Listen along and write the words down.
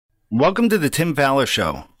Welcome to the Tim Fowler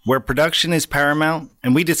Show, where production is paramount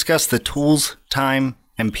and we discuss the tools, time,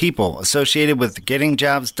 and people associated with getting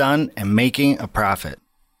jobs done and making a profit.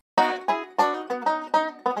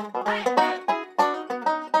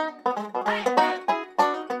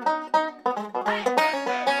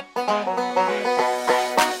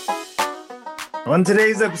 On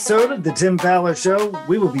today's episode of the Tim Fowler Show,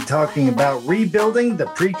 we will be talking about rebuilding the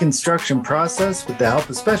pre-construction process with the help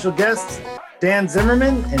of special guests Dan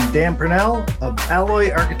Zimmerman and Dan Purnell of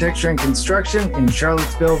Alloy Architecture and Construction in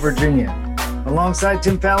Charlottesville, Virginia. Alongside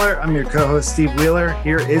Tim Fowler, I'm your co-host Steve Wheeler.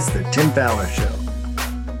 Here is the Tim Fowler Show.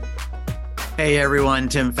 Hey everyone,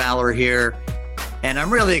 Tim Fowler here. And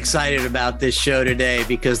I'm really excited about this show today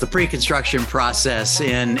because the pre-construction process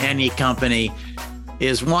in any company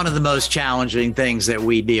is one of the most challenging things that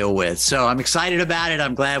we deal with. So I'm excited about it.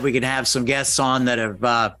 I'm glad we can have some guests on that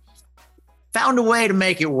have found a way to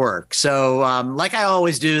make it work. So like I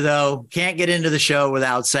always do, though, can't get into the show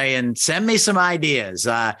without saying, send me some ideas.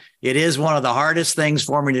 It is one of the hardest things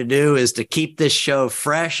for me to do is to keep this show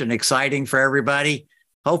fresh and exciting for everybody.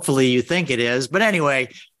 Hopefully you think it is. But anyway,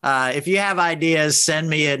 if you have ideas, send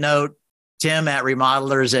me a note,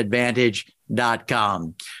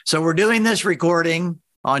 tim@remodelersadvantage.com. So we're doing this recording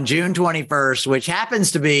on June 21st, which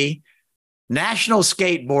happens to be National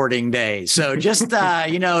Skateboarding Day. So just, if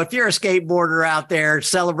you're a skateboarder out there,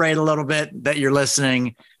 celebrate a little bit that you're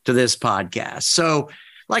listening to this podcast. So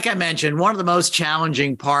like I mentioned, one of the most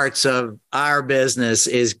challenging parts of our business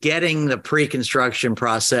is getting the pre-construction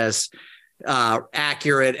process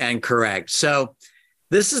accurate and correct. So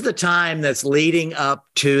this is the time that's leading up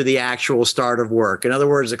to the actual start of work. In other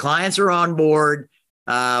words, the clients are on board.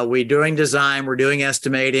 We're doing design, we're doing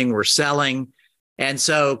estimating, we're selling. And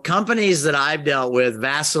so companies that I've dealt with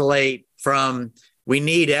vacillate from we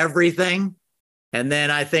need everything. And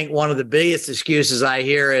then I think one of the biggest excuses I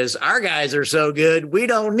hear is our guys are so good, we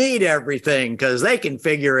don't need everything because they can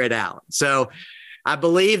figure it out. So I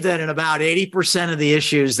believe that in about 80% of the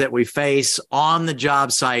issues that we face on the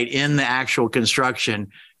job site in the actual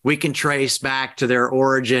construction, we can trace back to their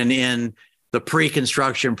origin in the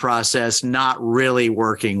pre-construction process not really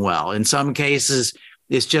working well. In some cases,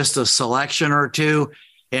 it's just a selection or two.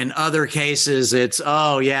 In other cases, it's,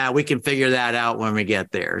 oh, yeah, we can figure that out when we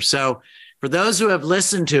get there. So for those who have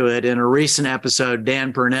listened to it in a recent episode,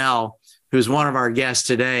 Dan Purnell, who's one of our guests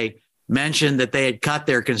today, mentioned that they had cut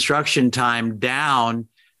their construction time down,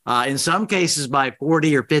 in some cases by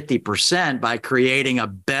 40 or 50% by creating a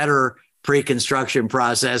better pre-construction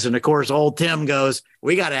process. And of course, old Tim goes,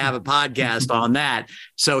 we got to have a podcast on that.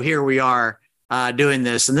 So here we are doing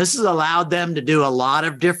this. And this has allowed them to do a lot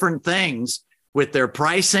of different things with their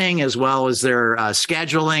pricing as well as their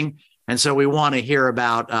scheduling. And so we want to hear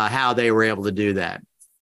about how they were able to do that.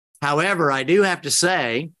 However, I do have to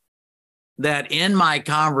say that in my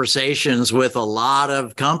conversations with a lot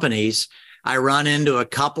of companies, I run into a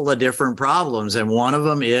couple of different problems. And one of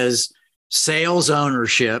them is sales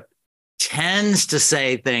ownership tends to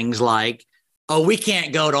say things like, oh, we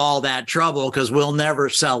can't go to all that trouble because we'll never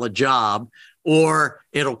sell a job, or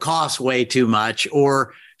it'll cost way too much,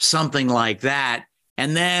 or something like that.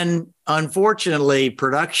 And then, unfortunately,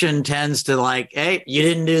 production tends to like, hey, you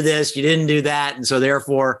didn't do this, you didn't do that. And so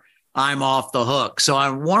therefore, I'm off the hook. So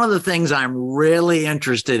one of the things I'm really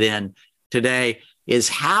interested in today is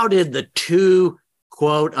how did the two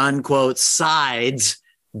quote unquote sides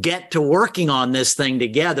get to working on this thing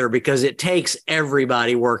together? Because it takes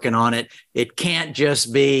everybody working on it. It can't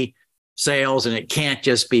just be sales and it can't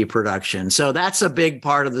just be production. So that's a big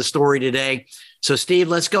part of the story today. So Steve,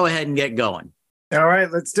 let's go ahead and get going. All right,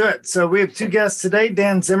 let's do it. So we have two guests today.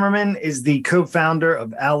 Dan Zimmerman is the co-founder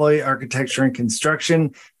of Alloy Architecture and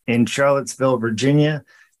Construction in Charlottesville, Virginia.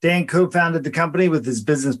 Dan co-founded the company with his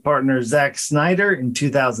business partner, Zach Snyder, in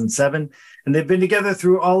 2007, and they've been together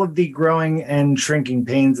through all of the growing and shrinking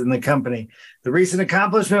pains in the company. The recent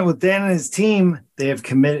accomplishment with Dan and his team, they have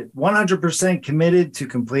 100% committed to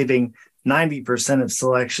completing 90% of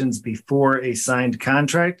selections before a signed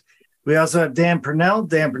contract. We also have Dan Purnell.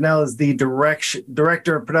 Dan Purnell is the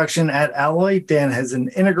director of production at Alloy. Dan has an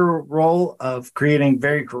integral role of creating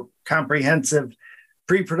very comprehensive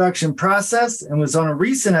pre-production process and was on a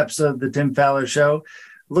recent episode of the Tim Fowler Show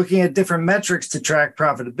looking at different metrics to track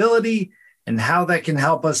profitability and how that can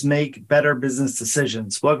help us make better business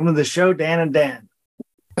decisions. Welcome to the show, Dan and Dan.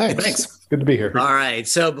 Thanks. Good to be here. All right.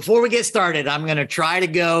 So before we get started, I'm going to try to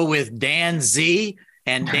go with Dan Z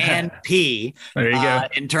and Dan P. There you go.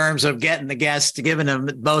 In terms of getting the guests, giving them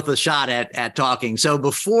both a shot at talking. So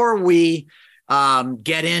before we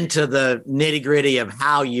get into the nitty gritty of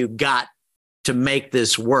how you got to make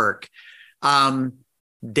this work,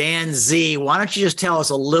 Dan Z. Why don't you just tell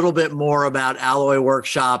us a little bit more about Alloy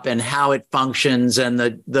Workshop and how it functions and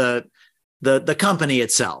the company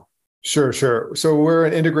itself? Sure. So we're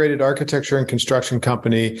an integrated architecture and construction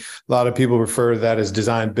company. A lot of people refer to that as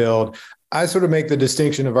design build. I sort of make the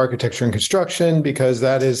distinction of architecture and construction because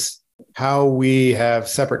that is how we have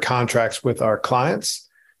separate contracts with our clients.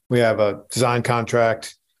 We have a design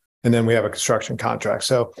contract and then we have a construction contract.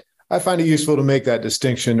 So I find it useful to make that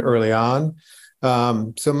distinction early on.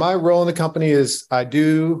 So my role in the company is I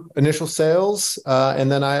do initial sales,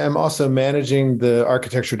 and then I am also managing the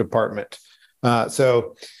architecture department.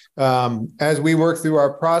 As we work through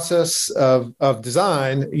our process of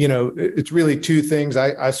design, it's really two things.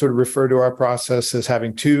 I sort of refer to our process as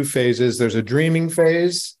having two phases. There's a dreaming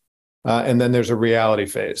phase, and then there's a reality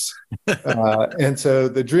phase. And so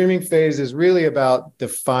the dreaming phase is really about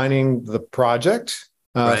defining the project.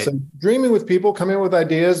 Right. So dreaming with people, coming in with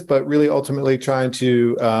ideas, but really ultimately trying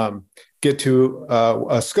to get to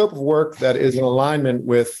a scope of work that is in alignment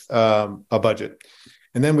with a budget.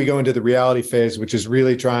 And then we go into the reality phase, which is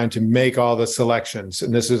really trying to make all the selections.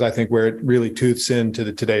 And this is, I think, where it really tooths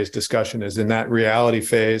into today's discussion is in that reality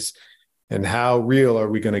phase and how real are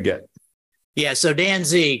we going to get? Yeah. So Dan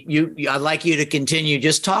Z, I'd like you to continue.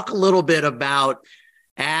 Just talk a little bit about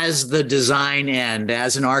as the design end,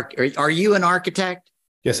 as an are you an architect?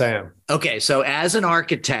 Yes, I am. Okay. So as an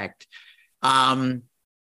architect,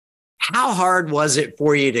 how hard was it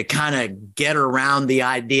for you to kind of get around the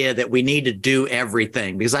idea that we need to do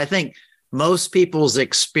everything? Because I think most people's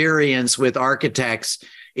experience with architects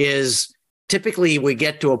is typically we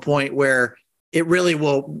get to a point where it really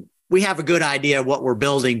we have a good idea of what we're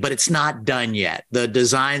building, but it's not done yet. The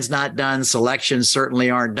design's not done. Selections certainly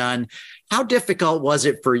aren't done. How difficult was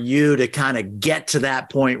it for you to kind of get to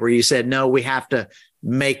that point where you said, no, we have to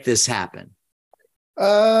make this happen?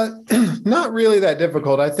 Not really that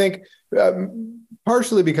difficult. I think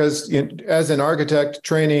partially because as an architect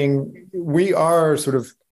training, we are sort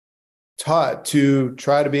of taught to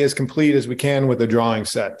try to be as complete as we can with a drawing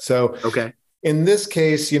set. So okay. In this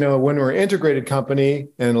case, when we're an integrated company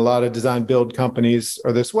and a lot of design build companies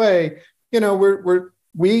are this way,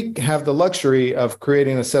 we have the luxury of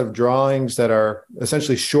creating a set of drawings that are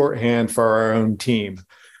essentially shorthand for our own team.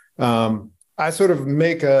 I sort of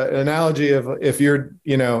make an analogy of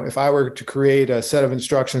if I were to create a set of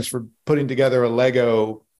instructions for putting together a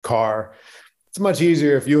Lego car, it's much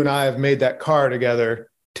easier if you and I have made that car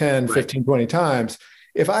together 10, right. 15, 20 times.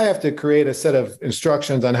 If I have to create a set of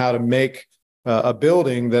instructions on how to make a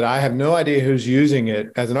building that I have no idea who's using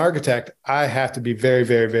it, as an architect, I have to be very,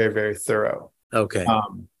 very, very, very thorough. Okay.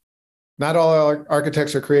 Not all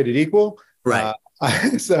architects are created equal. Right. I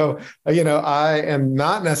am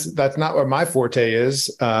not that's not what my forte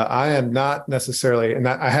is. I am not necessarily, and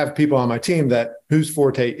I have people on my team whose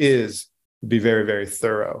forte is to be very, very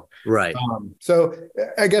thorough. Right. So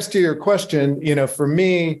I guess to your question, for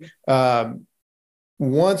me,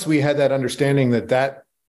 once we had that understanding that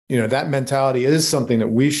mentality is something that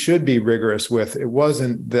we should be rigorous with, it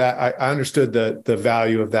wasn't that I understood the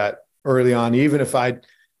value of that early on, even if I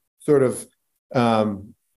sort of,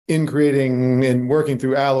 in creating and working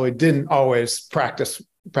through Alloy, didn't always practice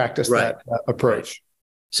right. that approach.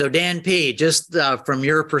 So Dan P., just from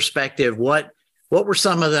your perspective, what were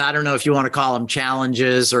some of the, I don't know if you want to call them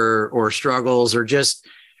challenges or struggles, or just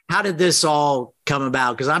how did this all come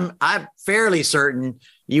about? Because I'm fairly certain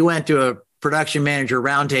you went to a production manager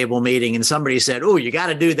roundtable meeting and somebody said, oh, you got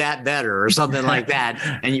to do that better or something like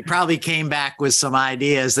that. And you probably came back with some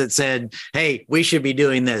ideas that said, hey, we should be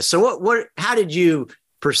doing this. So how did you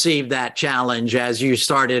perceive that challenge as you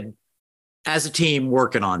started as a team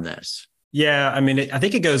working on this? Yeah, I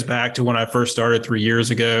think it goes back to when I first started 3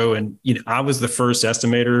 years ago, and I was the first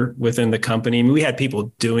estimator within the company. I mean, we had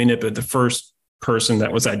people doing it, but the first person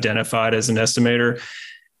that was identified as an estimator,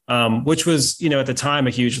 which was, at the time,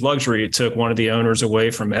 a huge luxury. It took one of the owners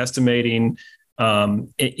away from estimating.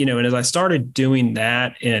 And as I started doing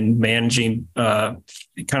that and managing kind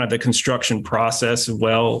of the construction process as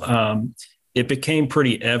well, it became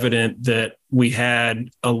pretty evident that we had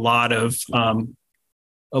a lot of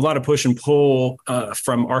push and pull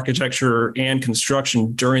from architecture and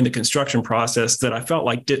construction during the construction process that I felt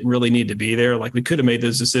like didn't really need to be there. Like we could have made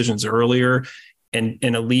those decisions earlier and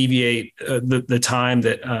alleviate the time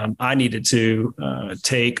that I needed to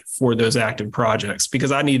take for those active projects,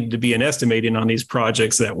 because I needed to be estimating on these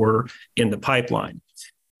projects that were in the pipeline.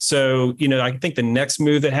 So, I think the next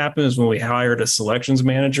move that happened is when we hired a selections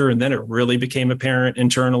manager, and then it really became apparent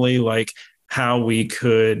internally, like how we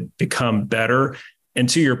could become better. And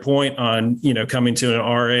to your point on, coming to an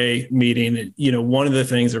RA meeting, one of the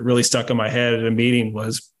things that really stuck in my head at a meeting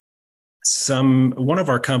was one of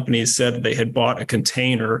our companies said that they had bought a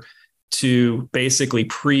container to basically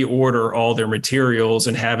pre-order all their materials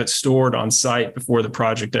and have it stored on site before the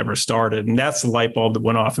project ever started. And that's the light bulb that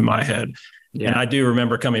went off in my head. Yeah. And I do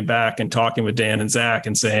remember coming back and talking with Dan and Zach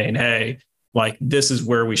and saying, hey, like, this is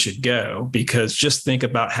where we should go, because just think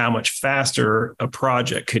about how much faster a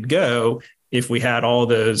project could go if we had all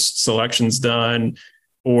those selections done,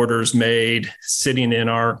 orders made, sitting in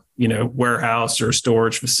our, warehouse or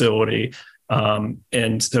storage facility.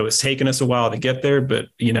 And so it's taken us a while to get there, but,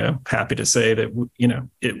 happy to say that,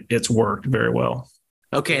 it's worked very well.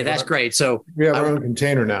 Okay, that's great. So we have our own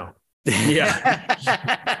container now. Yeah,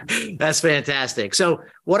 that's fantastic. So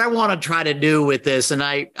what I want to try to do with this, and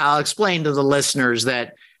I'll explain to the listeners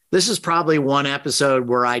that this is probably one episode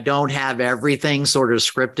where I don't have everything sort of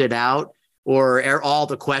scripted out or all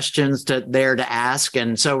the questions there to ask.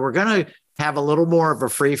 And so we're going to have a little more of a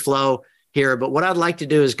free flow here. But what I'd like to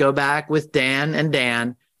do is go back with Dan and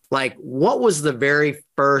Dan, like, what was the very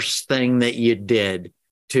first thing that you did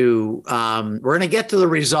to, we're going to get to the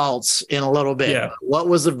results in a little bit. Yeah. What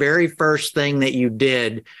was the very first thing that you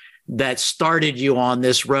did that started you on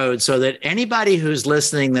this road, so that anybody who's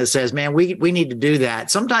listening that says, man, we need to do that.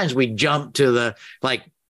 Sometimes we jump to the, like,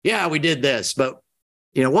 yeah, we did this, but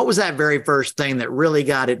what was that very first thing that really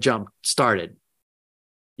got it started?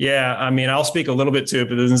 Yeah, I mean, I'll speak a little bit to it,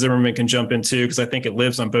 but then Zimmerman can jump in too, because I think it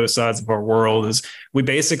lives on both sides of our world. Is we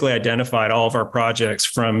basically identified all of our projects,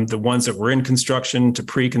 from the ones that were in construction to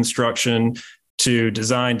pre-construction to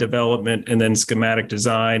design development and then schematic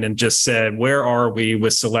design, and just said, where are we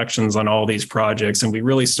with selections on all these projects? And we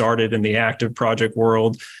really started in the active project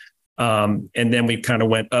world. And then we kind of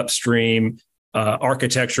went upstream.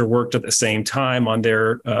 Architecture worked at the same time on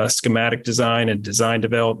their schematic design and design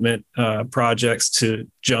development projects to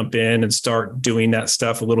jump in and start doing that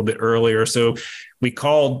stuff a little bit earlier. So we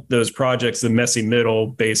called those projects the messy middle,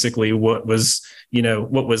 basically what was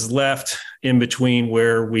left in between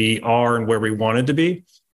where we are and where we wanted to be.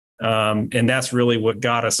 And that's really what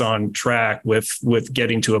got us on track with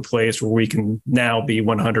getting to a place where we can now be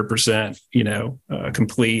 100%,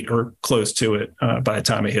 complete or close to it by the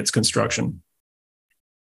time it hits construction.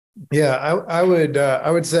 Yeah, I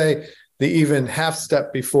would say the even half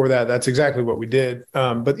step before that, that's exactly what we did.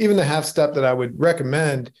 But even the half step that I would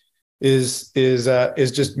recommend is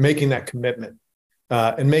just making that commitment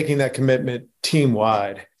and making that commitment team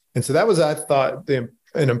wide. And so that was, I thought, an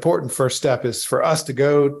important first step is for us to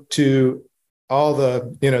go to all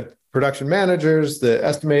the, production managers, the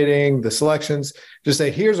estimating, the selections, just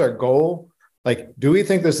say, here's our goal. Like, do we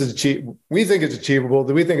think this is achievable? We think it's achievable.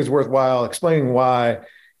 Do we think it's worthwhile? Explaining why.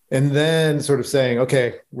 And then sort of saying,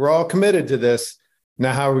 okay, we're all committed to this.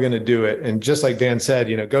 Now, how are we going to do it? And just like Dan said,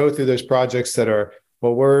 go through those projects that are,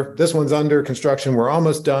 this one's under construction. We're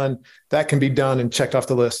almost done. That can be done and checked off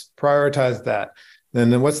the list. Prioritize that.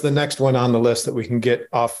 And then what's the next one on the list that we can get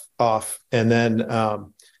off? And then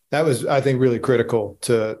that was, I think, really critical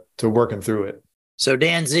to working through it. So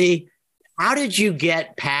Dan Z, how did you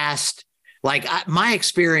get past, my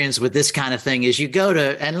experience with this kind of thing is you go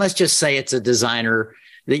to, and let's just say it's a designer,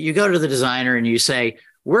 that you go to the designer and you say,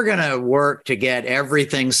 we're going to work to get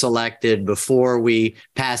everything selected before we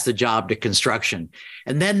pass the job to construction.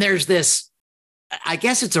 And then there's this, I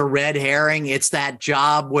guess it's a red herring. It's that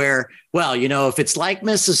job where, if it's like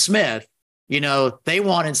Mrs. Smith, they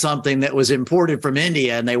wanted something that was imported from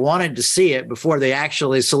India and they wanted to see it before they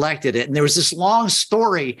actually selected it. And there was this long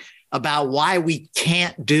story about why we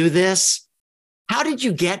can't do this. How did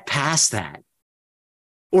you get past that?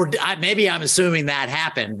 Or maybe I'm assuming that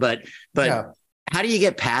happened, but yeah. How do you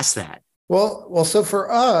get past that? Well, so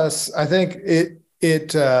for us, I think it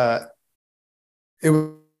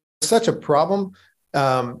was such a problem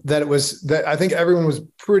that I think everyone was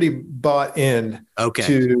pretty bought in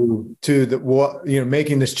to the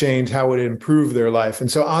making this change, how it improve their life. And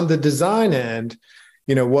so on the design end,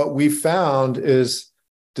 what we found is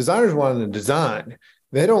designers wanted to design.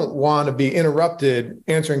 They don't want to be interrupted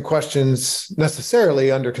answering questions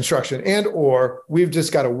necessarily under construction, or we've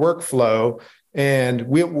just got a workflow. And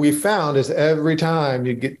we found is every time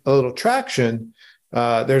you get a little traction,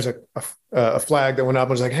 there's a flag that went up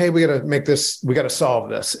and was like, hey, we got to make this, we got to solve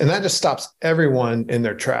this. And that just stops everyone in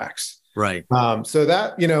their tracks. Right. So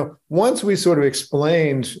that, once we sort of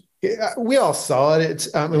explained, we all saw it.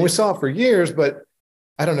 We saw it for years, but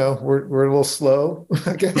I don't know. We're a little slow,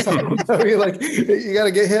 I guess. I mean, you got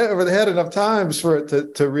to get hit over the head enough times for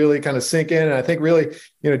it to really kind of sink in. And I think really,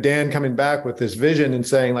 Dan coming back with this vision and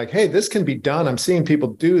saying like, hey, this can be done. I'm seeing people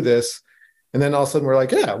do this. And then all of a sudden we're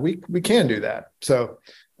like, yeah, we can do that. So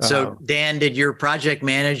Dan, did your project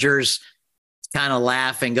managers kind of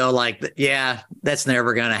laugh and go like, yeah, that's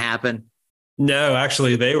never going to happen? No,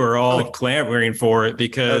 actually, they were all clamoring for it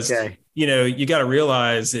because, you got to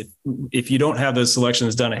realize if you don't have those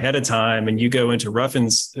selections done ahead of time and you go into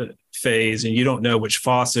rough-ins phase and you don't know which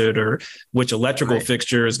faucet or which electrical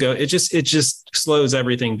fixtures go, it just slows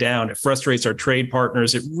everything down. It frustrates our trade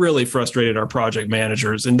partners. It really frustrated our project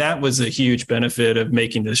managers. And that was a huge benefit of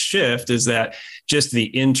making this shift, is that just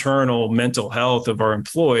the internal mental health of our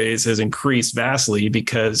employees has increased vastly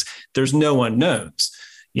because there's no unknowns.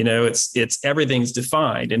 It's everything's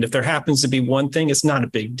defined. And if there happens to be one thing, it's not a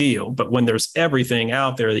big deal. But when there's everything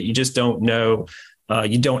out there that you just don't know,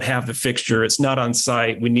 you don't have the fixture, it's not on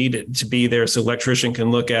site, we need it to be there so electrician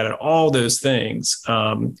can look at it, all those things,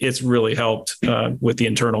 it's really helped with the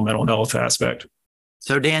internal mental health aspect.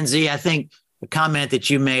 So Dan Z, I think the comment that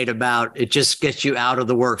you made about it just gets you out of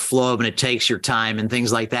the workflow and it takes your time and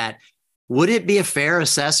things like that. Would it be a fair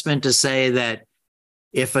assessment to say that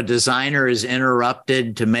if a designer is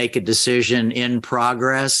interrupted to make a decision in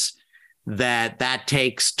progress, that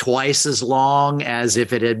takes twice as long as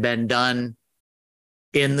if it had been done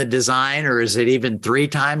in the design, or is it even 3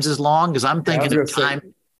 times as long? Because I'm thinking of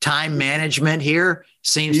time management here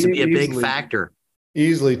seems to be a big factor.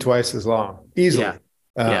 Easily twice as long. Easily.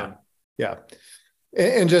 Yeah.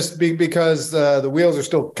 And just because the wheels are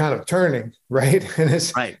still kind of turning, right?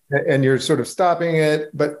 And and you're sort of stopping it,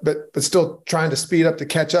 but still trying to speed up to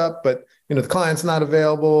catch up. But the client's not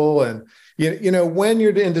available, and when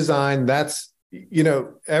you're in design, that's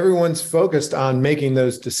everyone's focused on making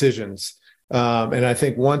those decisions. And I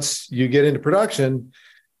think once you get into production,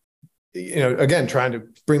 again, trying to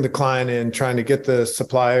bring the client in, trying to get the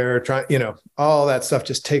supplier, all that stuff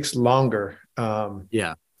just takes longer.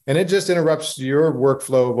 And it just interrupts your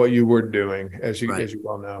workflow of what you were doing, as you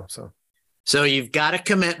well know. So you've got a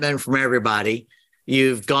commitment from everybody.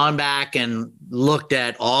 You've gone back and looked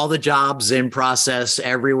at all the jobs in process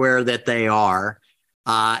everywhere that they are.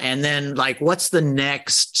 And then what's the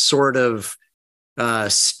next sort of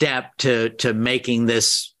step to making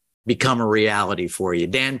this become a reality for you?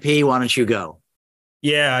 Dan P., why don't you go?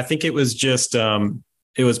 Yeah, I think it was just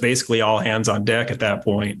it was basically all hands on deck at that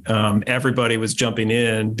point. Everybody was jumping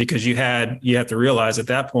in because you have to realize at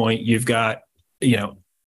that point, you've got,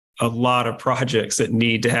 a lot of projects that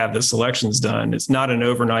need to have the selections done. It's not an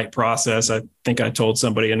overnight process. I think I told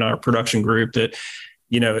somebody in our production group that,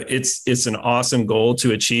 it's an awesome goal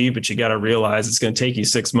to achieve, but you got to realize it's going to take you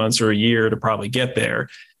 6 months or a year to probably get there,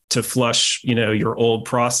 to flush, your old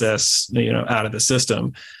process, out of the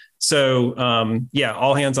system. So,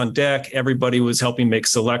 all hands on deck. Everybody was helping make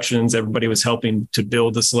selections. Everybody was helping to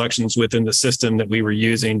build the selections within the system that we were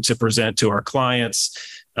using to present to our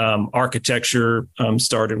clients. Architecture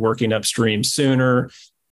started working upstream sooner.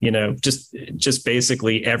 Just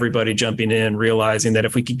basically everybody jumping in, realizing that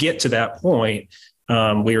if we could get to that point,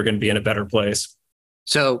 we were going to be in a better place.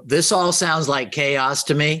 So this all sounds like chaos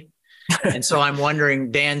to me. And so I'm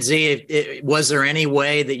wondering, Dan Z, was there any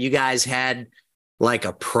way that you guys had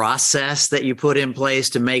a process that you put in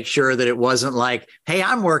place to make sure that it wasn't like, hey,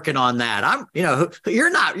 I'm working on that.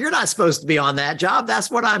 You're not supposed to be on that job.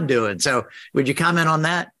 That's what I'm doing. So would you comment on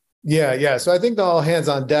that? Yeah. So I think the all hands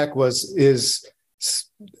on deck is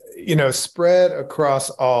spread across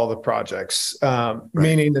all the projects,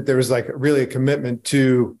 meaning that there was really a commitment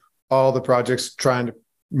to all the projects trying to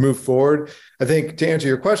move forward. I think to answer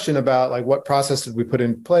your question about what process did we put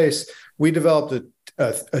in place, we developed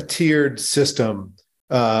a tiered system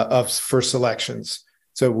for selections.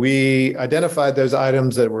 So we identified those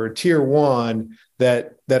items that were tier 1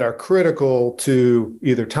 that are critical to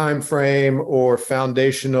either time frame or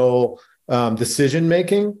foundational decision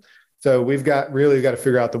making. So we've got to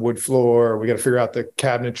figure out the wood floor. We got to figure out the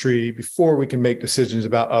cabinetry before we can make decisions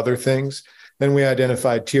about other things. Then we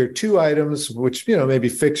identified tier 2 items, which, maybe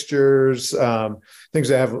fixtures, things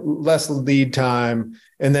that have less lead time,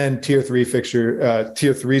 and then tier 3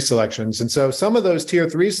 selections. And so some of those tier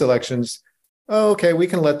 3 selections, we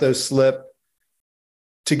can let those slip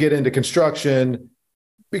to get into construction,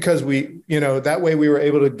 because we, that way we were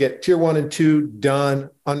able to get tier 1 and 2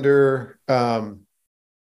 done under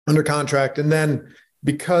contract. And then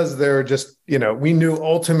because they're just, we knew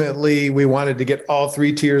ultimately we wanted to get all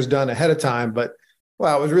 3 tiers done ahead of time, but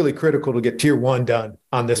it was really critical to get tier 1 done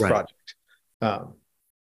on this project.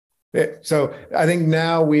 So I think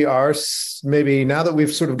now we are now that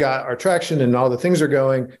we've sort of got our traction and all the things are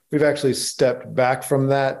going, we've actually stepped back from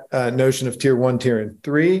that notion of tier 1, tier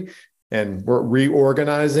 3, and we're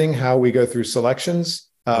reorganizing how we go through selections.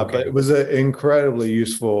 But it was an incredibly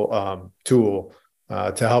useful tool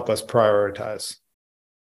to help us prioritize.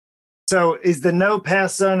 So is the no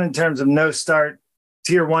pass zone in terms of no start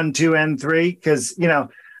tier 1, 2, and 3? Because,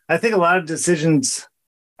 I think a lot of decisions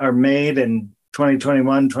are made in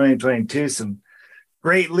 2021, 2022, some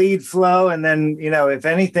great lead flow. And then, if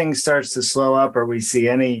anything starts to slow up or we see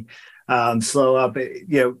any slow up,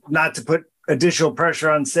 not to put additional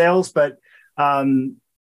pressure on sales, but,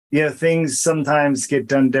 things sometimes get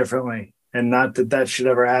done differently, and not that that should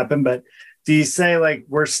ever happen. But do you say, like,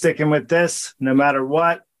 we're sticking with this no matter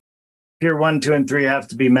what? Tier 1, 2, and 3 have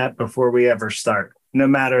to be met before we ever start, no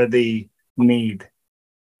matter the need.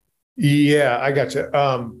 Yeah, I got you.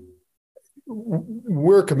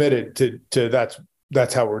 We're committed to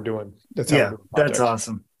that's how we're doing. That's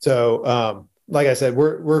awesome. So, like I said,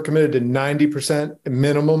 we're committed to 90%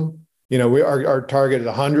 minimum. Our target is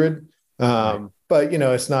 100, but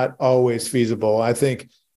it's not always feasible. I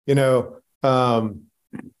think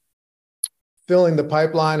filling the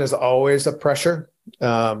pipeline is always a pressure.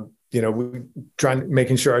 We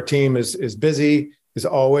making sure our team is busy is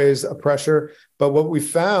always a pressure. But what we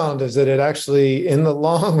found is that it actually, in the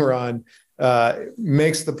long run,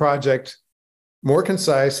 makes the project more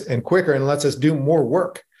concise and quicker and lets us do more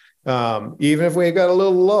work. Even if we've got a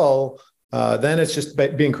little lull, then it's just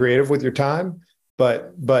being creative with your time.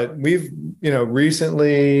 But we've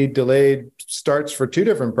recently delayed starts for 2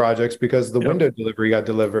 different projects because the window delivery got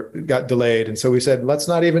delayed. And so we said,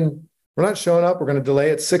 we're not showing up. We're going to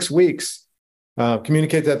delay it 6 weeks.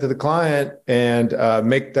 Communicate that to the client, and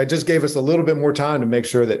that just gave us a little bit more time to make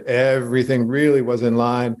sure that everything really was in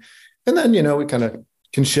line. And then we kind of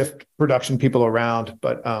can shift production people around.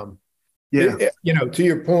 But to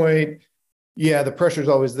your point, the pressure is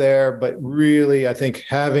always there. But really, I think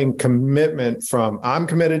having commitment I'm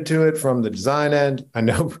committed to it from the design end. I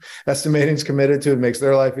know estimating's committed to it, makes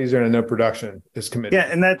their life easier, and I know production is committed. Yeah,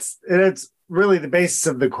 and that's really the basis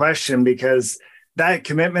of the question, because that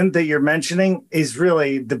commitment that you're mentioning is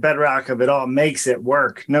really the bedrock of it all. Makes it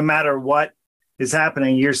work no matter what is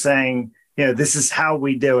happening. You're saying, this is how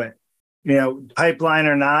we do it, pipeline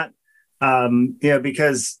or not,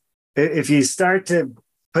 because if you start to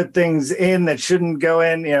put things in that shouldn't go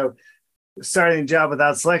in, starting a job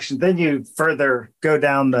without selection, then you further go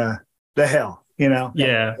down the hill,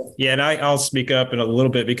 Yeah. And I'll speak up in a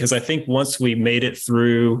little bit, because I think once we made it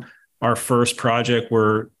through our first project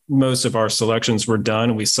where most of our selections were done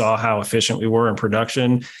and we saw how efficient we were in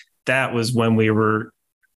production, that was when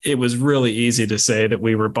it was really easy to say that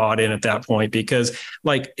we were bought in at that point, because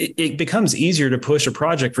it becomes easier to push a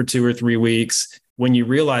project for 2 or 3 weeks when you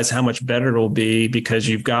realize how much better it'll be because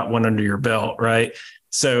you've got one under your belt, right?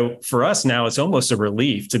 So for us now, it's almost a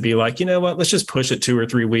relief to be like, let's just push it 2 or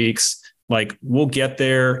 3 weeks. We'll get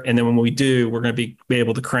there. And then when we do, we're going to be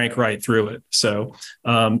able to crank right through it. So,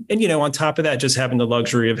 on top of that, just having the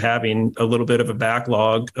luxury of having a little bit of a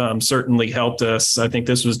backlog certainly helped us. I think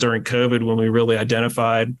this was during COVID when we really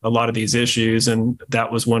identified a lot of these issues. And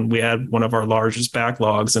that was when we had one of our largest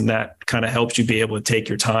backlogs. And that kind of helps you be able to take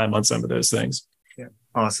your time on some of those things. Yeah.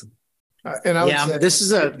 Awesome. And I would say,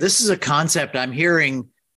 this is a concept I'm hearing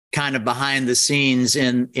kind of behind the scenes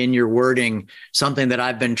in your wording, something that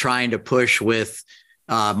I've been trying to push with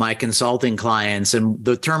my consulting clients. And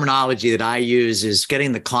the terminology that I use is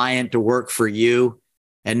getting the client to work for you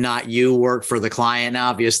and not you work for the client. Now,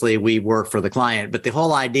 obviously, we work for the client, but the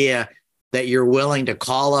whole idea that you're willing to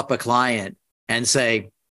call up a client and say,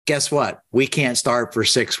 guess what? We can't start for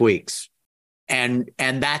 6 weeks. And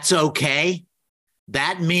that's okay.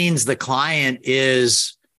 That means the client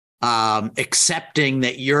is accepting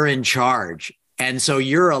that you're in charge. And so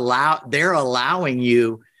they're allowing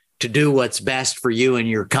you to do what's best for you and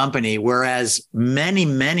your company. Whereas many,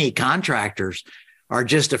 many contractors are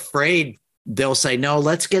just afraid. They'll say, no,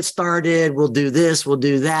 let's get started. We'll do this, we'll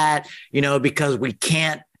do that, because we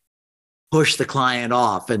can't push the client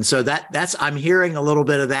off. And so I'm hearing a little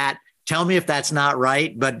bit of that. Tell me if that's not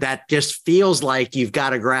right, but that just feels like you've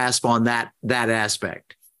got a grasp on that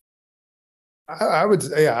aspect. I would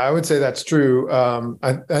say that's true.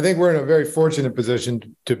 I think we're in a very fortunate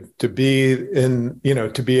position to be in,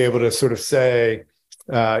 to be able to sort of say,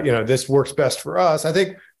 this works best for us. I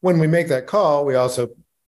think when we make that call, we also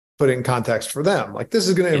put it in context for them. Like, this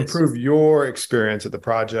is going to improve your experience of the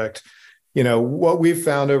project. What we've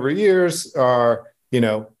found over years are,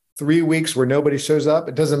 3 weeks where nobody shows up.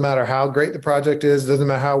 It doesn't matter how great the project is. It doesn't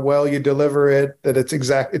matter how well you deliver it, that it's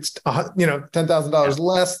 $10,000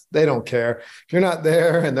 less. They don't care. If you're not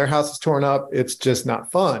there and their house is torn up, it's just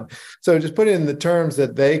not fun. So just put it in the terms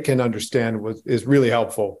that they can understand is really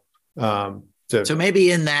helpful. So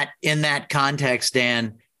maybe in that context,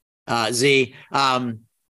 Dan, Z,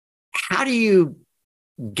 how do you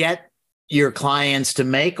get your clients to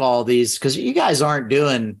make all these? Because you guys aren't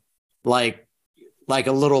doing like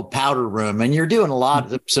a little powder room, and you're doing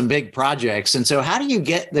some big projects. And so how do you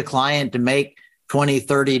get the client to make 20,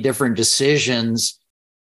 30 different decisions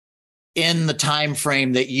in the time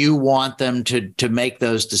frame that you want them to make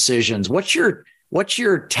those decisions? What's your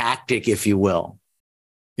tactic, if you will?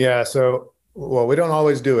 Yeah. So, well, we don't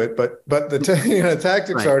always do it, but the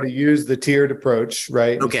tactics are to use the tiered approach,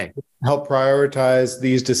 right? Okay. Help prioritize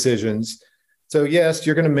these decisions. So yes,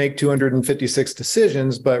 you're going to make 256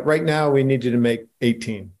 decisions, but right now we need you to make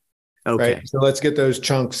 18. Okay. Right? So let's get those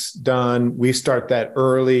chunks done. We start that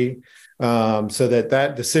early, so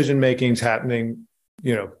that decision-making is happening,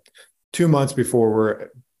 2 months before we're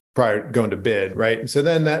prior going to bid. Right. And so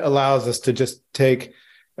then that allows us to just take,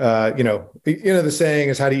 the saying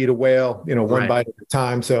is how to eat a whale, one bite at a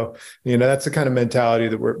time. So, that's the kind of mentality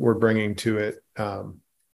that we're bringing to it.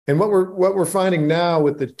 And what we're finding now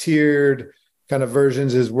with the tiered kind of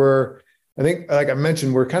versions is I think, like I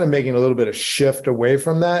mentioned, we're kind of making a little bit of shift away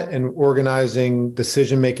from that and organizing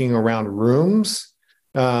decision-making around rooms.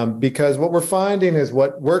 Because what we're finding is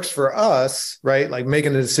what works for us, right? Like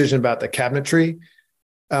making a decision about the cabinetry,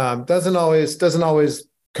 doesn't always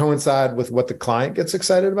coincide with what the client gets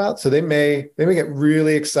excited about. So they may get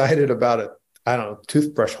really excited about a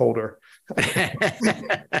toothbrush holder.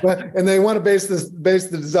 And they want to base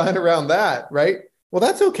the design around that, right? Well,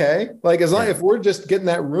 that's okay. Like as long if we're just getting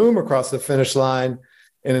that room across the finish line,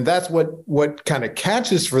 and that's what kind of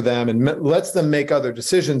catches for them and lets them make other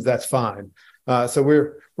decisions, that's fine. So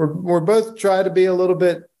we're both trying to be a little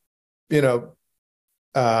bit,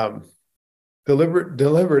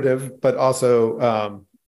 deliberative, but also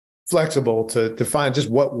flexible to find just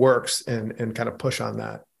what works and kind of push on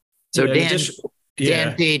that. So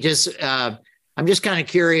Dan P, I'm just kind of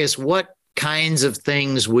curious, what kinds of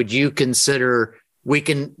things would you consider we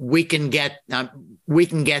can get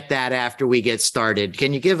that after we get started?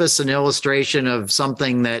 Can you give us an illustration of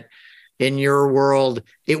something that in your world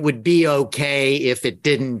it would be okay if it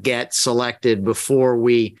didn't get selected before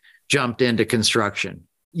we jumped into construction?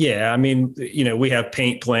 Yeah. I mean, we have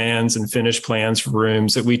paint plans and finish plans for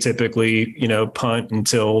rooms that we typically, punt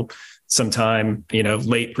until sometime,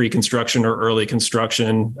 late pre-construction or early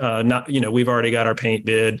construction. We've already got our paint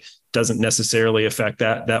bid, doesn't necessarily affect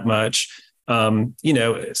that much. Some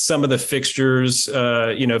of the fixtures,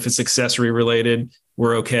 if it's accessory related,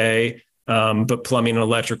 we're okay. But plumbing and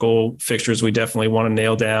electrical fixtures, we definitely want to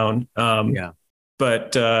nail down.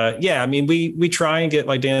 But I mean, we try and get,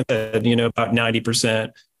 like Dan said, about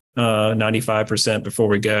 90%, 95% before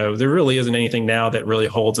we go. There really isn't anything now that really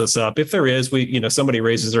holds us up. If there is, somebody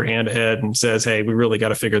raises their hand ahead and says, "Hey, we really got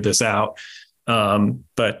to figure this out." I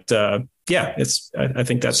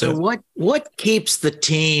think that's so. What keeps the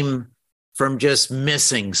team from just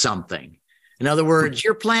missing something? In other words,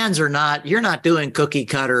 your plans you're not doing cookie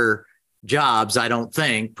cutter jobs. I don't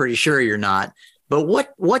think. Pretty sure you're not. But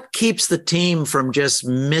what keeps the team from just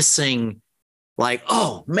missing, like,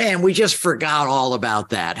 oh man, we just forgot all about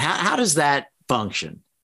that? How does that function?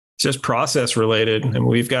 It's just process related. And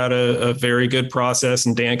we've got a very good process,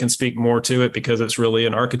 and Dan can speak more to it because it's really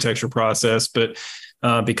an architecture process, but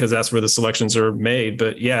because that's where the selections are made.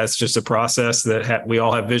 But yeah, it's just a process that we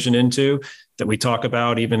all have vision into, that we talk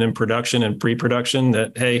about even in production and pre-production,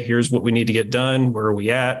 that, hey, here's what we need to get done. Where are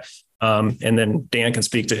we at? And then Dan can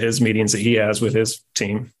speak to his meetings that he has with his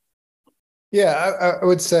team. Yeah, I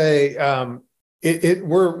would say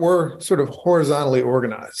we're sort of horizontally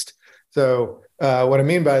organized. So what I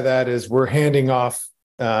mean by that is we're handing off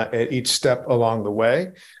at each step along the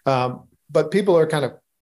way. But people are kind of,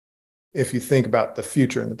 if you think about the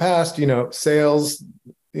future and the past, sales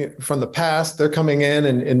from the past, they're coming in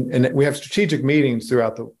and we have strategic meetings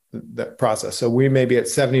throughout the process. So we may be at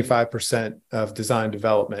 75% of design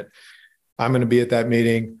development. I'm going to be at that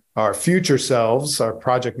meeting. Our future selves, our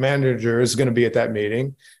project manager is going to be at that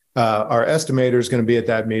meeting. Our estimator is going to be at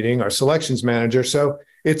that meeting. Our selections manager. So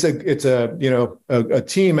it's a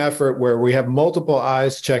team effort where we have multiple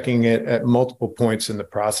eyes checking it at multiple points in the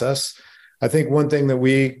process. I think one thing that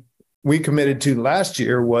we committed to last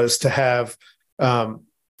year was to have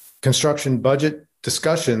construction budget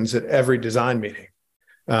discussions at every design meeting.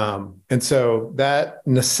 And so that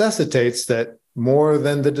necessitates that more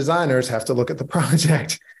than the designers have to look at the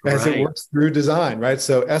project as it works through design, right?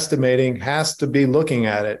 So estimating has to be looking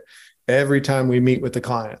at it every time we meet with the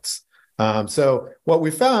clients. So what we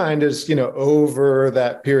find is, over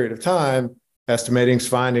that period of time, estimating's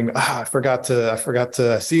finding, I forgot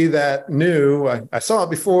to see that new. I saw it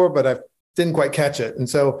before, but didn't quite catch it. And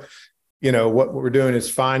so, what we're doing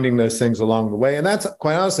is finding those things along the way. And that's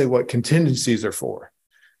quite honestly what contingencies are for.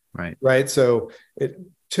 Right. So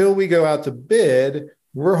till we go out to bid,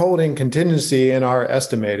 we're holding contingency in our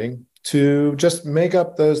estimating to just make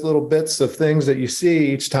up those little bits of things that you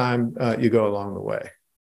see each time you go along the way.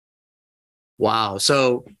 Wow.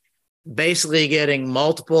 So basically getting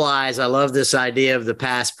multiple eyes. I love this idea of the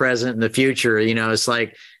past, present, and the future. It's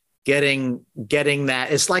like getting that.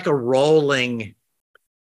 It's like a rolling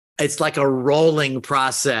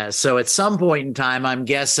process. So at some point in time, I'm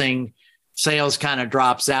guessing sales kind of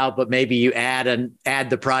drops out, but maybe you add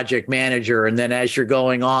the project manager. And then as you're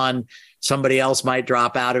going on, somebody else might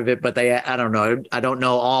drop out of it, but I don't know. I don't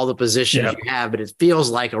know all the positions you have, but it feels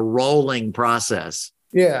like a rolling process.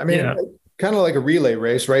 Yeah. I mean, kind of like a relay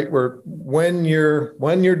race, right? Where when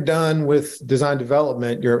you're done with design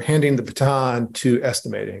development, you're handing the baton to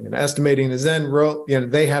estimating, and estimating is then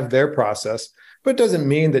they have their process. But it doesn't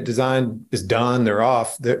mean that design is done, they're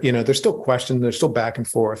off. There's still questions, there's still back and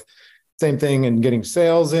forth. Same thing in getting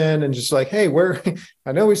sales in and just like, hey,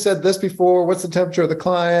 I know we said this before. What's the temperature of the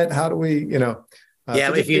client? How do we,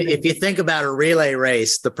 if you think about a relay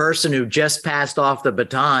race, the person who just passed off the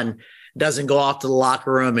baton doesn't go off to the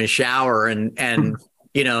locker room and shower and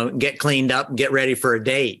get cleaned up and get ready for a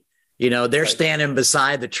date. They're standing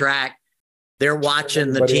beside the track. They're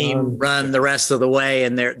watching the team run the rest of the way,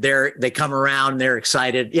 and they come around, they're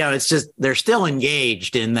excited. It's just, they're still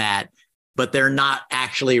engaged in that, but they're not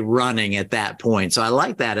actually running at that point. So I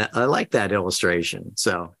like that. I like that illustration.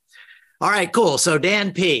 So, all right, cool. So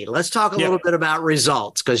Dan P., let's talk a little bit about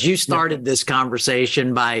results, because you started this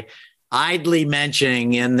conversation by idly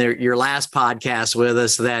mentioning in your last podcast with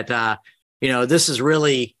us that, this has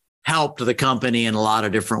really helped the company in a lot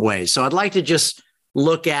of different ways. So I'd like to just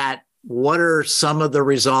look at what are some of the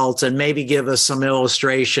results and maybe give us some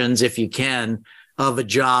illustrations, if you can, of a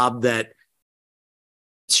job that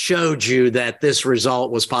showed you that this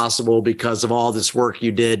result was possible because of all this work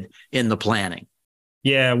you did in the planning.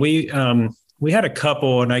 Yeah, we had a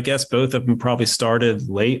couple, and I guess both of them probably started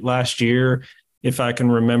late last year, if I can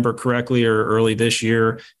remember correctly, or early this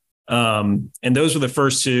year. And those were the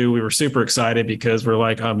first two. We were super excited because we're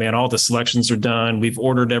like, oh man, all the selections are done. We've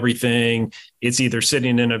ordered everything. It's either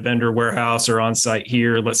sitting in a vendor warehouse or on site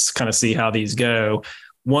here. Let's kind of see how these go.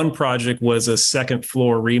 One project was a second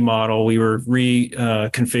floor remodel. We were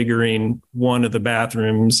reconfiguring one of the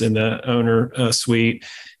bathrooms in the owner suite.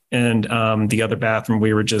 And the other bathroom,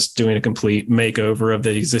 we were just doing a complete makeover of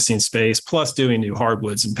the existing space, plus doing new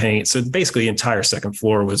hardwoods and paint. So basically the entire second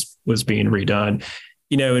floor was being redone.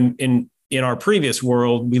 In our previous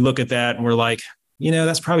world, we look at that and we're like,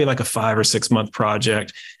 that's probably like a 5 or 6 month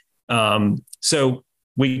project. So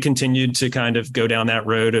we continued to kind of go down that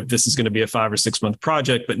road of this is going to be a 5 or 6 month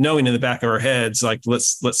project, but knowing in the back of our heads, like,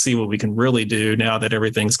 let's see what we can really do now that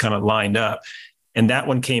everything's kind of lined up. And that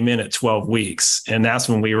one came in at 12 weeks. And that's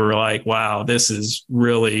when we were like, wow, this is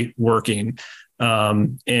really working.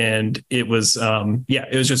 And it was,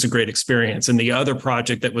 it was just a great experience. And the other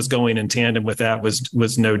project that was going in tandem with that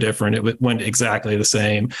was no different. It went exactly the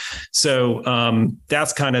same. So,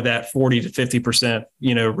 that's kind of that 40 to 50%,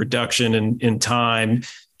 reduction in time,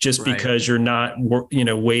 just because you're not,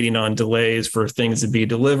 waiting on delays for things to be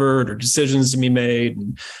delivered or decisions to be made.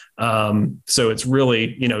 And, so it's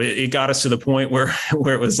really, it got us to the point where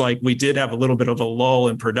it was like, we did have a little bit of a lull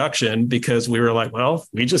in production because we were like, well,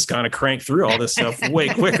 we just kind of cranked through all this stuff way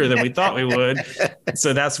quicker than we thought we would.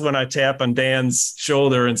 So that's when I tap on Dan's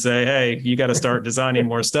shoulder and say, hey, you got to start designing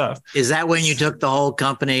more stuff. Is that when you took the whole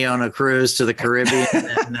company on a cruise to the Caribbean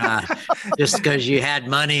and, just because you had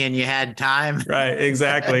money and you had time? Right.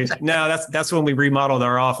 Exactly. No, that's when we remodeled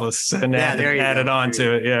our office and added on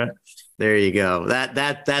to it. Yeah. There you go.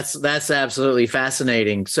 That's absolutely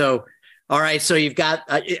fascinating. So, all right. So you've got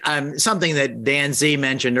something that Dan Z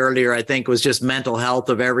mentioned earlier, I think, was just mental health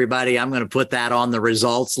of everybody. I'm going to put that on the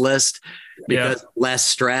results list because less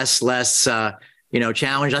stress, less,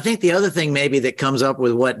 challenge. I think the other thing maybe that comes up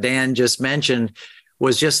with what Dan just mentioned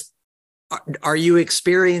was just, are you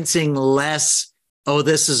experiencing less,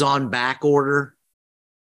 this is on back order?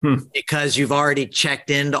 Because you've already checked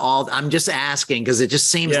into all. I'm just asking because it just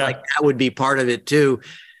seems like that would be part of it too.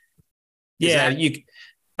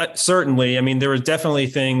 Certainly. I mean, there were definitely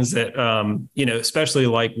things that, especially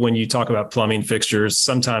like when you talk about plumbing fixtures,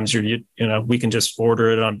 sometimes we can just order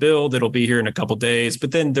it on build. It'll be here in a couple of days. But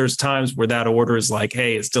then there's times where that order is like,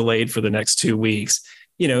 hey, it's delayed for the next 2 weeks.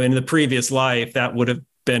 In the previous life, that would have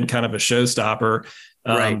been kind of a showstopper.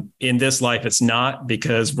 In this life, it's not,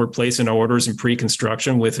 because we're placing orders in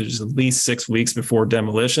pre-construction with at least 6 weeks before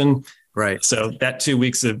demolition. Right. So that 2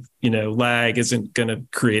 weeks of, lag isn't going to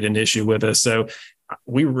create an issue with us. So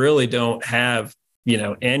we really don't have,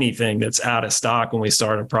 anything that's out of stock when we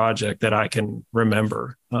start a project that I can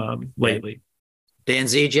remember lately. Dan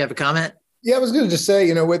Z, do you have a comment? Yeah, I was going to just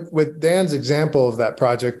say, with Dan's example of that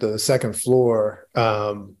project, the second floor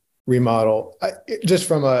remodel, just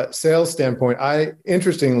from a sales standpoint, I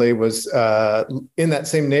interestingly was in that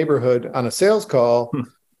same neighborhood on a sales call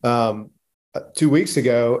 2 weeks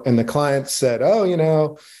ago, and the client said,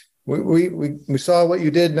 "Oh, we saw what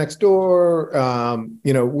you did next door.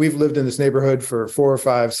 We've lived in this neighborhood for 4 or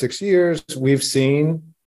 5, 6 years. We've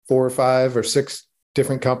seen 4 or 5 or 6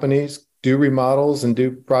 different companies do remodels and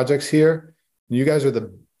do projects here. You guys are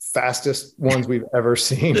the fastest ones we've ever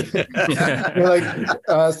seen." So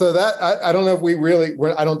that I don't know if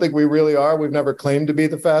I don't think we really are. We've never claimed to be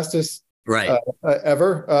the fastest. Right.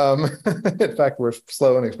 Ever. In fact, we're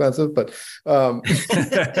slow and expensive, but but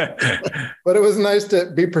it was nice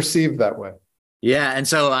to be perceived that way. Yeah. And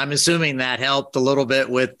so I'm assuming that helped a little bit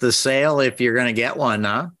with the sale if you're going to get one,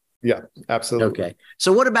 huh? Yeah, absolutely. Okay.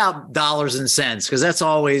 So what about dollars and cents? Because that's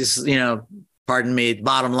always, pardon me,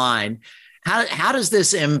 bottom line. How does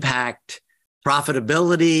this impact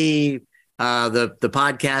profitability? The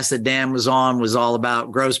podcast that Dan was on was all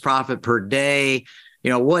about gross profit per day.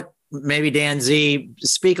 Maybe Dan Z,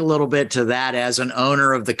 speak a little bit to that as an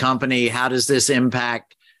owner of the company. How does this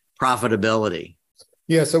impact profitability?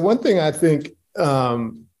 Yeah. So one thing I think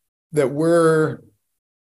that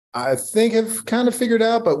have kind of figured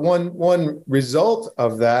out, but one result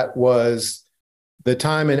of that was the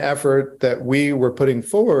time and effort that we were putting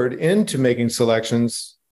forward into making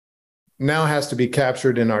selections now has to be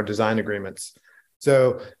captured in our design agreements.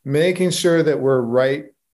 So making sure that we're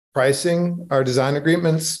pricing our design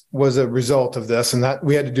agreements was a result of this, and that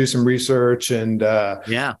we had to do some research and a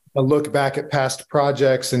look back at past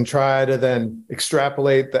projects and try to then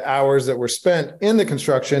extrapolate the hours that were spent in the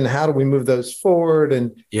construction. How do we move those forward,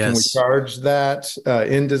 and can we charge that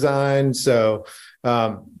in design? So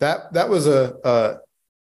that was that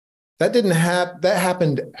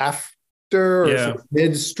happened after or sort of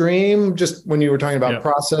midstream, just when you were talking about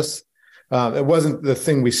process. It wasn't the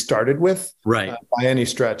thing we started with by any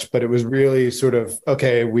stretch, but it was really sort of,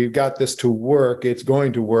 okay, we've got this to work. It's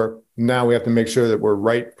going to work. Now we have to make sure that we're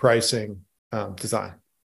right pricing design.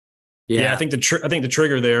 Yeah, I think the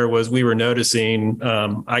trigger there was we were noticing,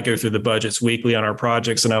 I go through the budgets weekly on our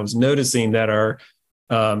projects, and I was noticing that our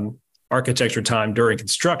architecture time during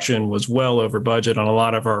construction was well over budget on a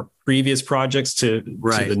lot of our previous projects to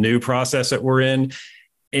the new process that we're in.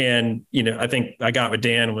 And, I think I got with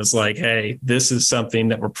Dan and was like, hey, this is something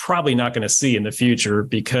that we're probably not going to see in the future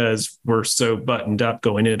because we're so buttoned up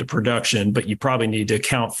going into production, but you probably need to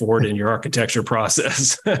account for it in your architecture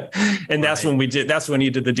process. And that's when he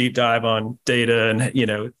did the deep dive on data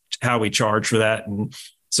and, how we charge for that. And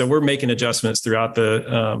so we're making adjustments throughout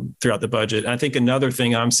the budget. I think another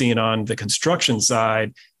thing I'm seeing on the construction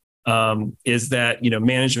side is that,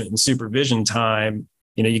 management and supervision time.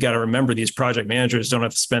 You got to remember these project managers don't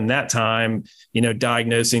have to spend that time,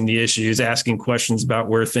 diagnosing the issues, asking questions about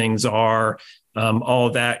where things are. All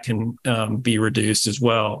of that can be reduced as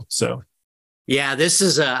well. So, yeah, this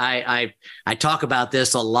is I talk about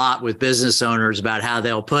this a lot with business owners about how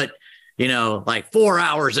they'll put, like 4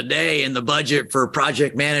 hours a day in the budget for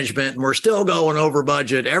project management, and we're still going over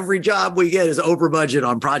budget. Every job we get is over budget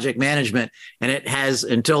on project management, and it has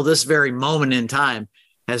until this very moment in time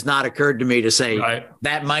has not occurred to me to say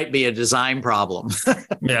that might be a design problem.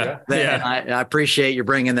 I appreciate you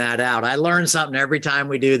bringing that out. I learn something every time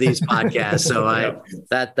we do these podcasts. So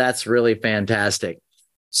that's really fantastic.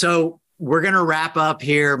 So we're going to wrap up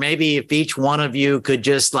here. Maybe if each one of you could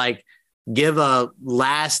just give a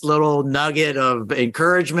last little nugget of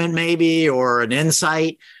encouragement, maybe, or an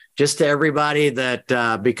insight just to everybody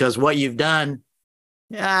that, because what you've done,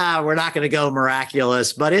 we're not going to go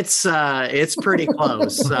miraculous, but it's pretty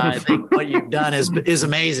close. I think what you've done is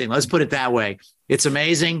amazing. Let's put it that way. It's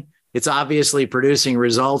amazing. It's obviously producing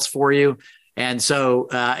results for you. And so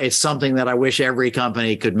it's something that I wish every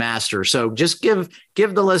company could master. So just give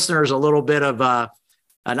the listeners a little bit of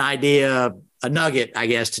an idea, a nugget, I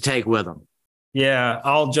guess, to take with them. Yeah,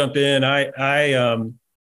 I'll jump in.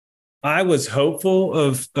 I was hopeful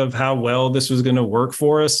of how well this was going to work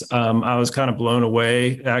for us. I was kind of blown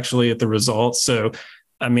away actually at the results. So,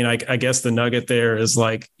 I guess the nugget there is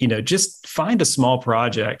just find a small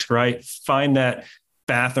project, right? Find that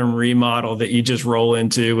bathroom remodel that you just roll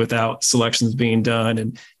into without selections being done,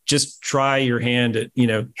 and just try your hand at,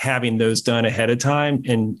 having those done ahead of time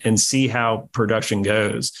and see how production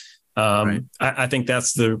goes. I think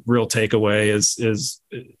that's the real takeaway is,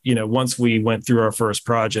 once we went through our first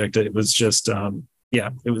project, it was just,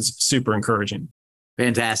 it was super encouraging.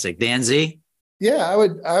 Fantastic. Dan Z? Yeah, I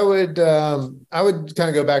would kind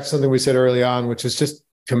of go back to something we said early on, which is just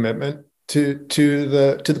commitment to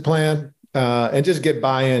the plan, and just get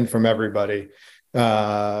buy-in from everybody.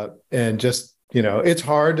 And just, it's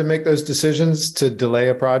hard to make those decisions to delay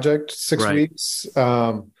a project 6 weeks.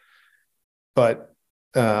 But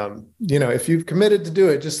if you've committed to do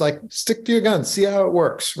it, just like stick to your guns, see how it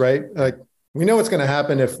works, right? Like, we know what's going to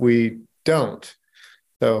happen if we don't.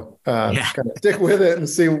 So kind of stick with it and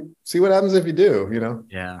see what happens if you do,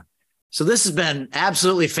 Yeah. So this has been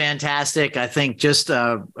absolutely fantastic. I think just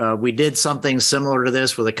we did something similar to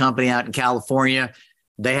this with a company out in California.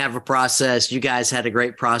 They have a process. You guys had a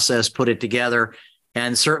great process, put it together,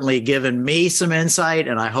 and certainly given me some insight,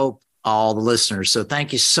 and I hope all the listeners. So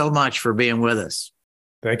thank you so much for being with us.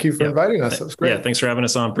 Thank you for inviting us. That was great. Yeah, thanks for having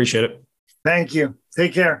us on. Appreciate it. Thank you.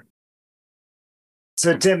 Take care.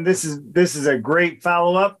 So, Tim, this is a great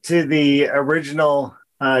follow-up to the original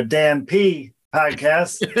Dan P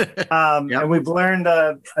podcast. And we've learned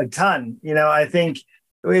a ton. I think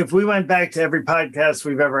if we went back to every podcast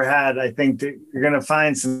we've ever had, I think that you're going to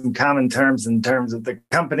find some common terms in terms of the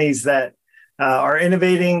companies that are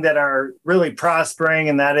innovating, that are really prospering,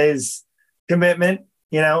 and that is commitment,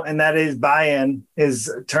 and that is buy-in,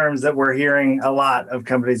 is terms that we're hearing a lot of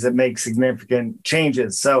companies that make significant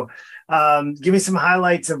changes. So give me some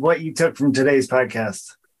highlights of what you took from today's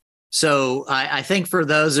podcast. So I think for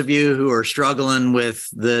those of you who are struggling with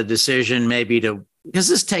the decision, because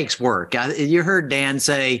this takes work. You heard Dan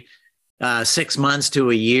say 6 months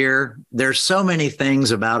to a year. There's so many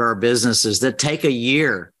things about our businesses that take a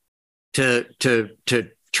year to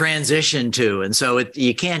transition to. And so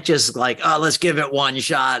you can't just let's give it one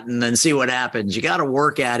shot and then see what happens. You got to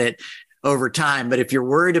work at it over time. But if you're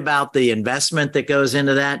worried about the investment that goes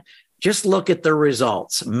into that, just look at the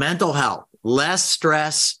results. Mental health, less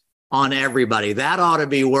stress on everybody. That ought to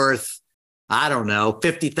be worth, I don't know,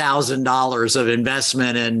 $50,000 of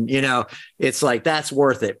investment. And, it's like, that's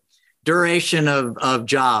worth it. Duration of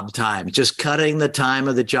job time, just cutting the time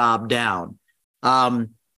of the job down.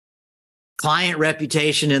 Client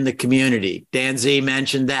reputation in the community. Dan Z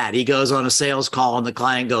mentioned that. He goes on a sales call and the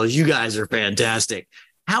client goes, "You guys are fantastic."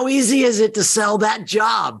 How easy is it to sell that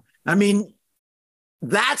job? I mean,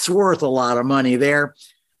 that's worth a lot of money there.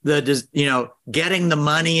 Getting the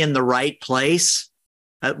money in the right place.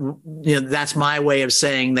 That's my way of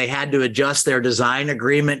saying they had to adjust their design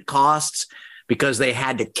agreement costs because they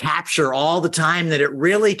had to capture all the time that it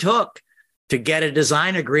really took to get a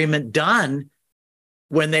design agreement done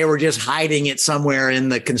when they were just hiding it somewhere in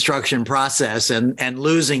the construction process and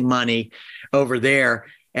losing money over there.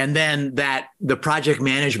 And then the project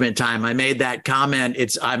management time, I made that comment.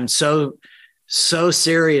 I'm so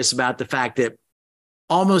serious about the fact that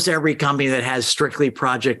almost every company that has strictly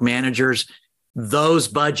project managers, those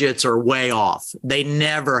budgets are way off. They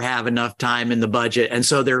never have enough time in the budget. And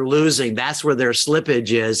so they're losing. That's where their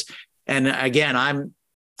slippage is. And again,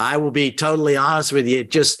 I will be totally honest with you.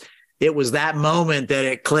 It was that moment that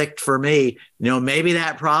it clicked for me. Maybe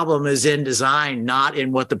that problem is in design, not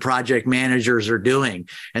in what the project managers are doing.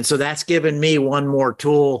 And so that's given me one more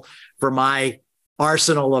tool for my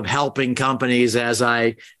arsenal of helping companies as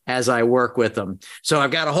I work with them. So I've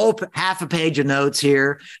got a whole half a page of notes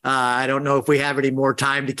here. I don't know if we have any more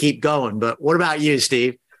time to keep going, but what about you,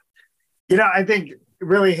 Steve? I think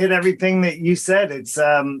really hit everything that you said. It's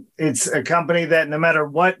a company that no matter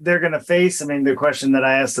what they're going to face, I mean, the question that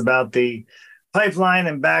I asked about the pipeline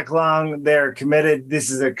and backlog, they're committed. This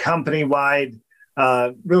is a company-wide,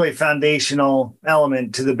 really foundational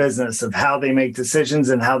element to the business of how they make decisions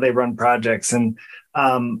and how they run projects. And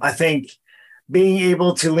I think being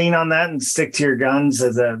able to lean on that and stick to your guns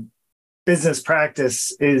as a business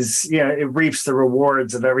practice is, it reaps the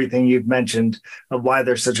rewards of everything you've mentioned of why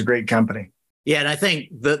they're such a great company. Yeah, and I think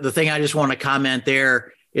the thing I just want to comment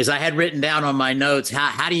there is I had written down on my notes,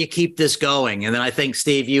 how do you keep this going? And then I think,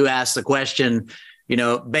 Steve, you asked the question,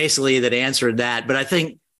 basically that answered that. But I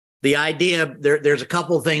think the idea, there's a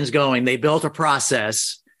couple of things going. They built a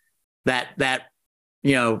process that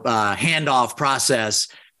handoff process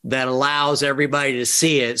that allows everybody to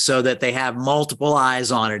see it so that they have multiple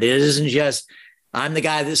eyes on it. It isn't just, I'm the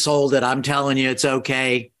guy that sold it, I'm telling you it's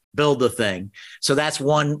okay, build the thing. So that's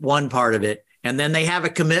one part of it. And then they have a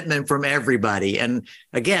commitment from everybody. And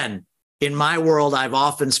again, in my world, I've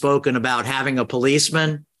often spoken about having a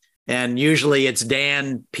policeman, and usually it's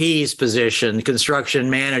Dan P's position,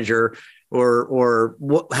 construction manager, or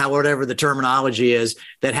whatever the terminology is,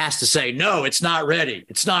 that has to say, no, it's not ready.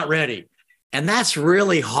 It's not ready. And that's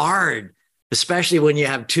really hard, especially when you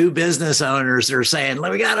have two business owners that are saying,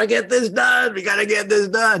 we got to get this done. We got to get this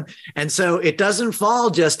done. And so it doesn't fall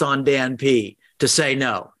just on Dan P to say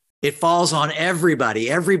no. It falls on everybody.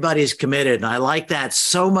 Everybody's committed. And I like that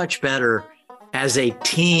so much better as a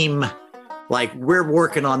team. Like, we're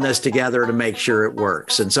working on this together to make sure it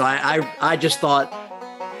works. And so I just thought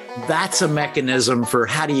that's a mechanism for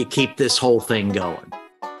how do you keep this whole thing going.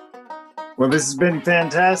 Well, this has been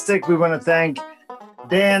fantastic. We want to thank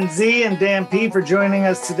Dan Z and Dan P for joining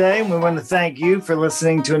us today. And we want to thank you for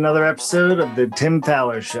listening to another episode of The Tim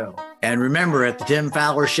Fowler Show. And remember, at The Tim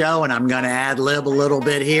Fowler Show, and I'm going to ad lib a little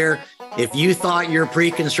bit here, if you thought your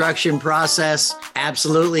pre-construction process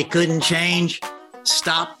absolutely couldn't change,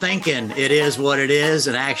 stop thinking it is what it is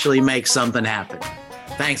and actually make something happen.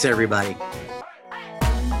 Thanks, everybody.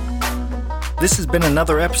 This has been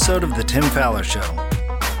another episode of The Tim Fowler Show.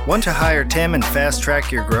 Want to hire Tim and fast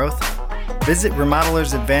track your growth? Visit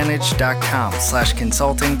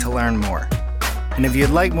remodelersadvantage.com/consulting to learn more. And if you'd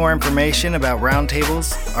like more information about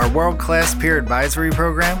Roundtables, our world-class peer advisory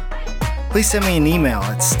program, please send me an email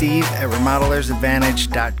at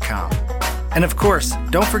steve@remodelersadvantage.com. And of course,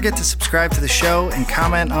 don't forget to subscribe to the show and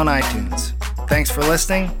comment on iTunes. Thanks for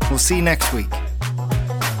listening. We'll see you next week.